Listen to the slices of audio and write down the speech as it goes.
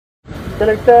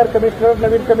Collector, commissioner,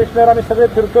 नवीन commissioner आम्ही सगळे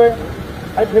फिरतोय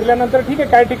आणि फिरल्यानंतर ठीक आहे,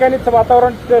 काही ठिकाणी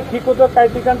वातावरण ठीक होतं,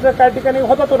 काही ठिकाणी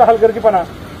होता तो हलगर्जीपणा.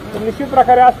 निश्चित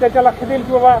प्रकारे आज त्याच्या लक्षात येईल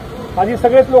की बाबा माझी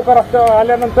सगळेच लोक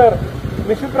आल्यानंतर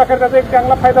निश्चित प्रकारे त्याचा एक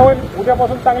चांगला फायदा होईल.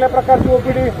 उद्यापासून चांगल्या प्रकारची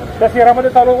ओपीडी त्या शहरामध्ये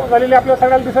चालू झालेली आपल्याला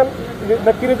सगळ्याला दिसेल,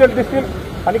 नक्की रिझल्ट दिसतील.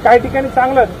 आणि काही ठिकाणी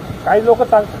चांगलं, काही लोक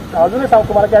अजूनही सांगतो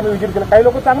तुम्हाला की आम्ही विजिट केलं, काही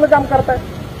लोक चांगलं काम करतायत.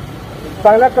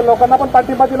 चांगल्या लोकांना पण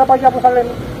पाठिंबा दिला पाहिजे आपण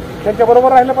सगळ्यांनी,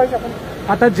 त्यांच्याबरोबर राहिलं पाहिजे आपण.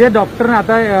 आता जे डॉक्टर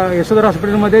आता यशोधर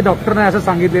हॉस्पिटलमध्ये डॉक्टरने असं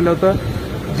सांगितलेलं होतं,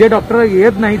 जे डॉक्टर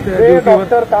येत नाहीत, ते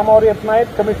डॉक्टर कामावर येत नाहीत,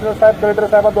 कमिशनर साहेब, कलेक्टर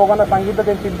साहेब दोघांना सांगितलं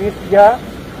त्यांची लिस्ट घ्या,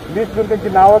 लिस्ट घेऊन त्यांची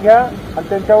नावं घ्या आणि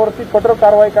त्यांच्यावरती कठोर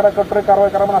कारवाई करा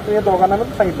म्हणून असं या दोघांना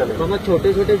सांगितलं. बाबा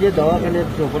छोटे छोटे जे दवाखाने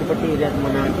झोपडपट्टी एरियात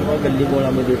म्हणा किंवा गल्ली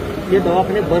बोळामध्ये जे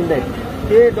दवाखाने बंद आहेत,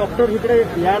 ते डॉक्टर इकडे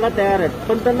यायला तयार आहेत,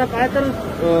 पण त्यांना काय तर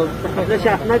आपल्या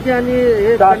शासनाची आणि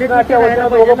शासनाच्या वतीनं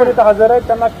दोघं पण इथं हजर आहेत.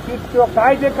 त्यांना किट किंवा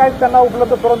काय जे काय त्यांना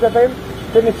उपलब्ध करून देता येईल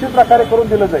ते निश्चित प्रकारे करून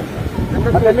दिलं जाईल.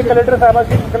 त्यांनी कलेक्टर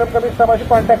साहेबांशी, कमिशनर साहेबांशी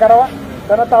कॉन्टॅक्ट करावा,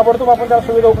 त्यांना ताबडतोब आपण त्या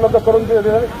सुविधा उपलब्ध करून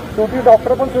दिल्या. शेवटी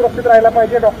डॉक्टर पण सुरक्षित राहायला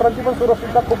पाहिजे, डॉक्टरांची पण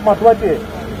सुरक्षितता खूप महत्वाची आहे.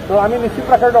 तर आम्ही निश्चित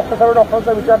प्रकारे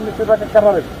डॉक्टरांचा विचार निश्चित प्रकारे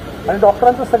करणार आहेत. आणि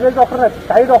डॉक्टरांचं सगळेच डॉक्टर आहेत,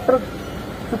 काही डॉक्टर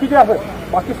चुकीचे असत,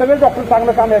 बाकी सगळे डॉक्टर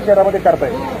चांगलं काम या शहरामध्ये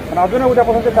करतायत आणि अजूनही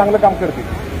उद्यापासून ते चांगलं काम करतील.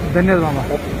 धन्यवाद मामा,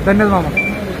 धन्यवाद मामा.